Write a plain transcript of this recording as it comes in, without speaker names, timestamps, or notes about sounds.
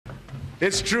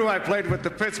It's true I played with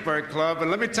the Pittsburgh club, and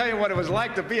let me tell you what it was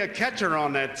like to be a catcher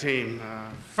on that team.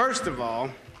 First of all,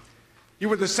 you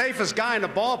were the safest guy in the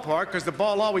ballpark because the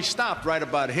ball always stopped right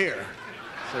about here,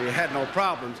 so you had no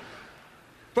problems.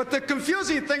 But the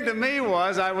confusing thing to me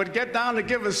was I would get down to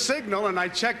give a signal, and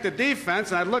I'd check the defense,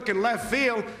 and I'd look in left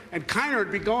field, and Kiner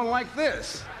would be going like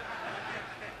this.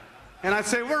 And I'd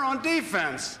say, we're on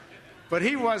defense. But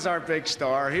he was our big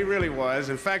star. He really was.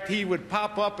 In fact, he would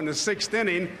pop up in the 6th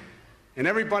inning, and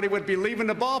everybody would be leaving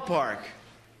the ballpark,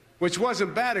 which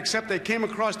wasn't bad, except they came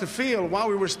across the field while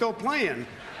we were still playing.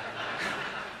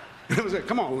 It was like,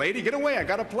 come on, lady, get away. I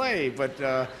got to play. But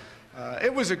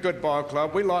it was a good ball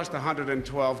club. We lost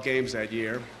 112 games that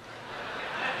year.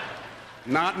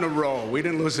 Not in a row. We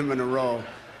didn't lose them in a row.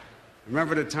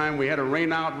 Remember the time we had a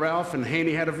rain-out Ralph and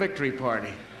Haney had a victory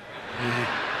party?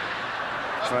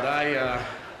 But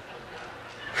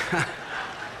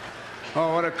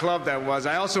oh, what a club that was.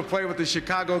 I also played with the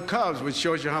Chicago Cubs, which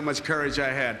shows you how much courage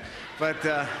I had. But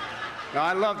no,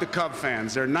 I love the Cub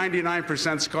fans. They're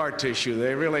 99% scar tissue.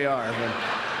 They really are.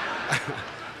 But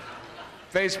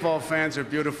baseball fans are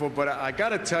beautiful, but I got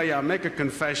to tell you, I'll make a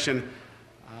confession.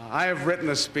 I have written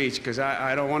a speech because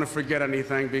I don't want to forget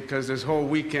anything, because this whole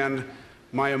weekend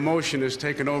my emotion has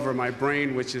taken over my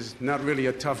brain, which is not really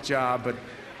a tough job,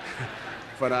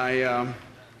 but I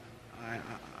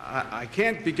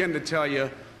can't begin to tell you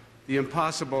the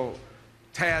impossible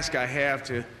task I have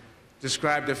to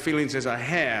describe the feelings as I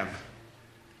have.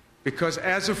 Because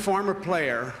as a former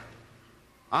player,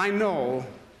 I know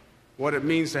what it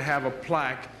means to have a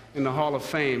plaque in the Hall of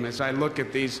Fame as I look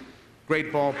at these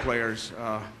great ball players.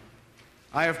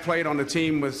 I have played on the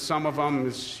team with some of them,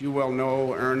 as you well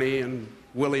know, Ernie and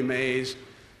Willie Mays.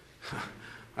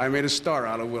 I made a star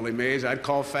out of Willie Mays. I'd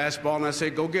call fastball and I'd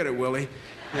say, go get it, Willie.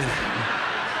 And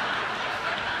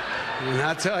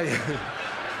I'll tell you,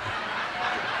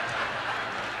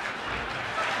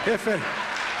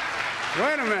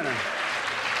 wait a minute.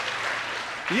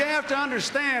 You have to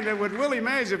understand that with Willie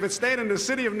Mays, if it stayed in the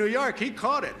city of New York, he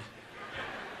caught it.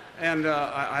 And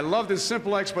I love this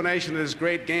simple explanation of this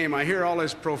great game. I hear all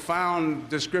this profound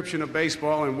description of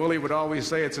baseball, and Willie would always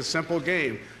say it's a simple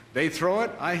game. They throw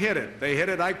it, I hit it. They hit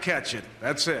it, I catch it.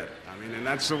 That's it. I mean, and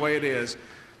that's the way it is.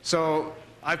 So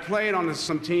I played on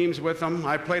some teams with them.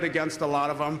 I played against a lot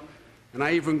of them, and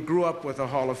I even grew up with a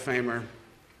Hall of Famer.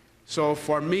 So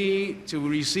for me to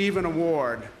receive an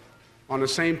award on the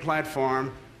same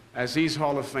platform as these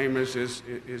Hall of Famers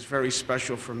is very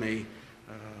special for me.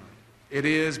 It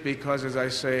is because, as I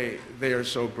say, they are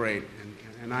so great,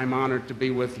 and I'm honored to be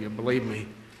with you, believe me.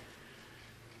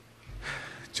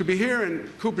 To be here in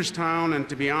Cooperstown and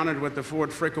to be honored with the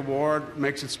Ford Frick Award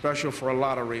makes it special for a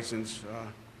lot of reasons.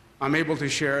 I'm able to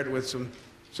share it with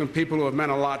some people who have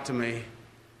meant a lot to me.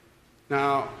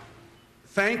 Now,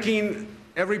 thanking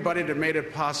everybody that made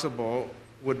it possible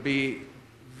would be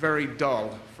very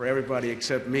dull for everybody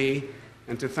except me,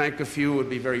 and to thank a few would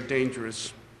be very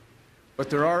dangerous. But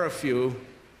there are a few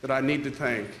that I need to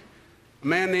thank. A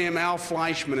man named Al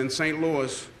Fleischman in St.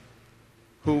 Louis,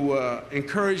 who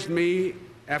encouraged me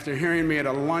after hearing me at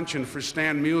a luncheon for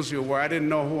Stan Musial, where I didn't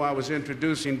know who I was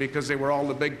introducing because they were all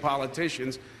the big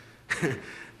politicians.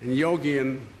 And Yogi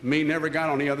and me never got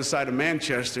on the other side of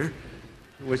Manchester,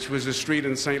 which was a street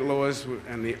in St. Louis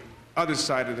and the other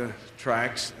side of the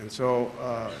tracks. And so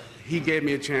he gave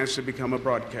me a chance to become a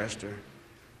broadcaster.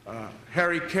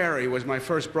 Harry Carey was my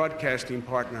first broadcasting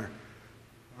partner,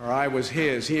 or I was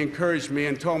his. He encouraged me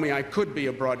and told me I could be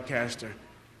a broadcaster,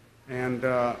 and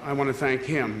I want to thank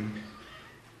him.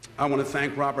 I want to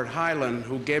thank Robert Hyland,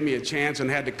 who gave me a chance and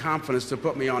had the confidence to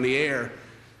put me on the air,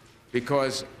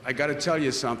 because I got to tell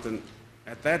you something.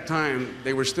 At that time,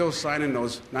 they were still signing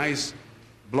those nice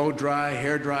blow-dry,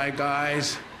 hair-dry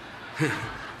guys,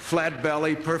 flat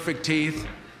belly, perfect teeth,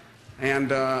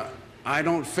 and I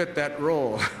don't fit that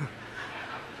role.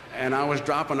 And I was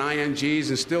dropping INGs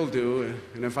and still do.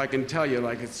 And if I can tell you,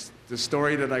 like, it's the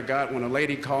story that I got when a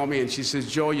lady called me and she says,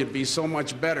 Joe, you'd be so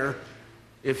much better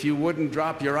if you wouldn't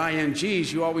drop your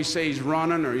INGs. You always say he's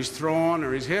running or he's throwing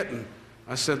or he's hitting.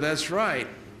 I said, that's right.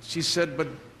 She said, but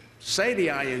say the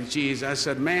INGs. I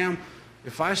said, ma'am,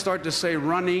 if I start to say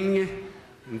running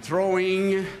and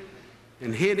throwing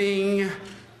and hitting,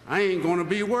 I ain't going to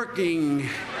be working.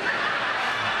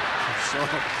 So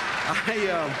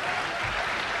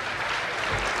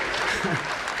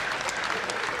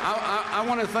I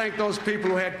want to thank those people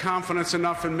who had confidence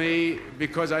enough in me,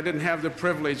 because I didn't have the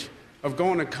privilege of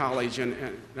going to college. And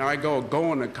now I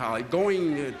going to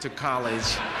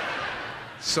college.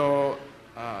 So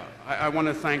I want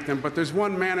to thank them. But there's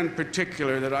one man in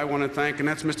particular that I want to thank, and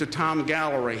that's Mr. Tom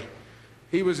Gallery.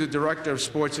 He was the director of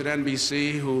sports at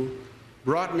NBC who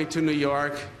brought me to New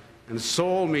York and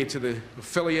sold me to the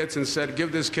affiliates and said,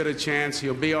 give this kid a chance,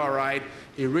 he'll be all right.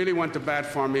 He really went to bat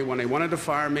for me. When they wanted to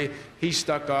fire me, he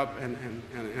stuck up,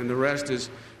 and the rest is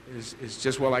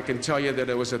just, well, I can tell you that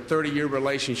it was a 30-year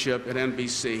relationship at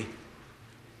NBC.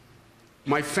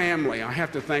 My family, I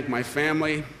have to thank my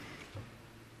family.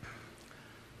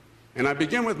 And I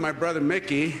begin with my brother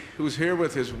Mickey, who's here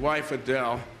with his wife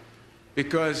Adele,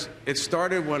 because it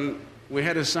started when we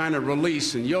had to sign a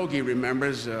release, and Yogi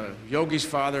remembers, Yogi's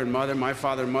father and mother, my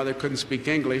father and mother couldn't speak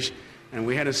English, and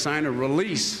we had to sign a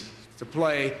release to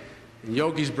play, and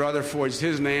Yogi's brother forged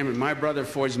his name, and my brother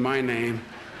forged my name.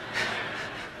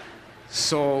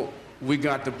 So we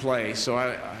got to play. So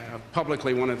I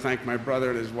publicly want to thank my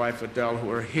brother and his wife Adele, who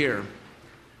are here.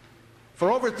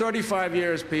 For over 35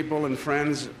 years, people and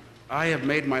friends, I have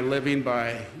made my living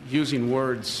by using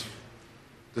words.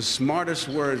 The smartest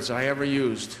words I ever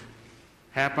used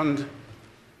happened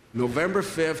November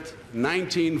 5th,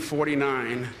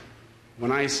 1949,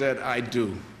 when I said, I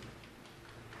do.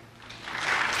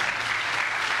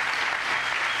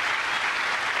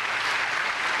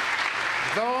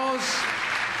 Those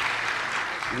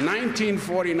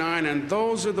 1949, and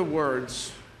those are the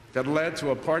words that led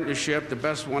to a partnership, the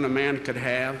best one a man could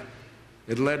have.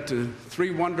 It led to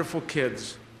 3 wonderful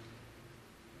kids,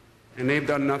 and they've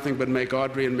done nothing but make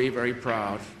Audrey and me very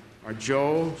proud. Our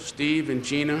Joe, Steve, and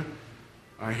Gina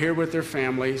are here with their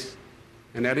families,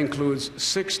 and that includes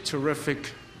 6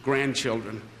 terrific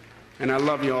grandchildren. And I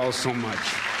love you all so much.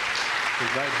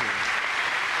 Congratulations.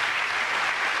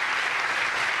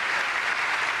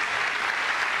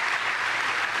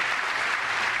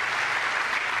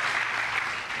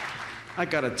 I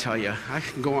gotta tell you, I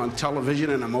can go on television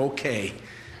and I'm okay.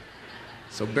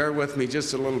 So bear with me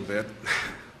just a little bit.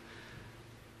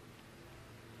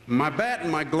 My bat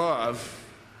and my glove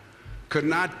could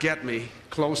not get me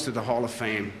close to the Hall of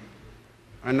Fame.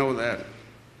 I know that.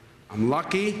 I'm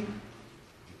lucky, I'm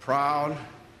proud,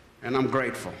 and I'm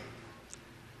grateful.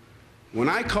 When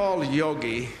I called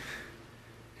Yogi,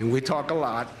 and we talk a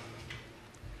lot,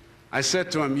 I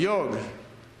said to him, Yogi,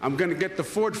 I'm going to get the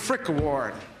Ford Frick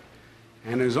Award.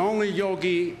 And as only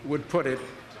Yogi would put it,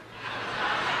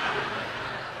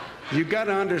 you got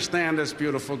to understand this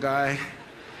beautiful guy.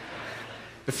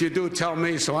 If you do, tell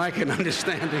me so I can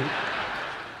understand him.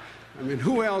 I mean,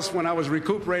 who else, when I was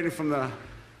recuperating from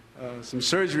some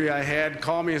surgery I had,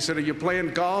 called me and said, are you playing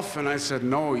golf? And I said,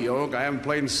 no, Yogi, I haven't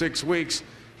played in 6 weeks.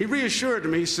 He reassured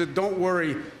me. He said, don't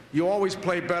worry, you always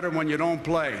play better when you don't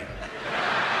play.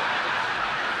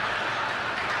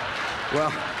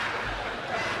 Well,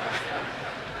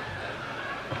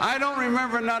 I don't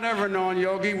remember not ever knowing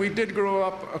Yogi. We did grow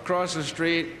up across the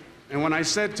street, and when I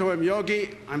said to him,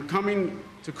 Yogi, I'm coming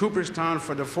to Cooperstown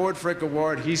for the Ford Frick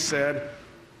Award, he said,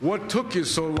 what took you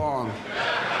so long?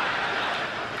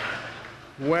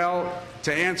 Well,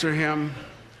 to answer him,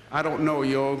 I don't know,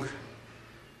 Yogi,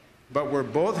 but we're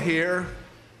both here.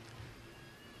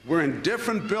 We're in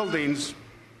different buildings,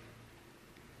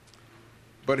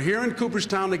 but here in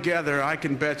Cooperstown together, I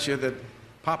can bet you that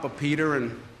Papa Peter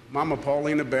and Mama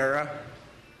Paulina Berra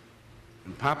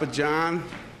and Papa John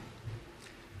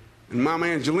and Mama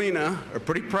Angelina are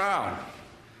pretty proud.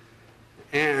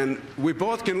 And we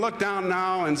both can look down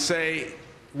now and say,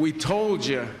 we told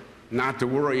you not to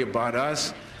worry about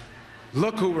us.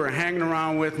 Look who we're hanging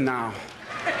around with now.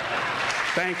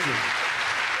 Thank you.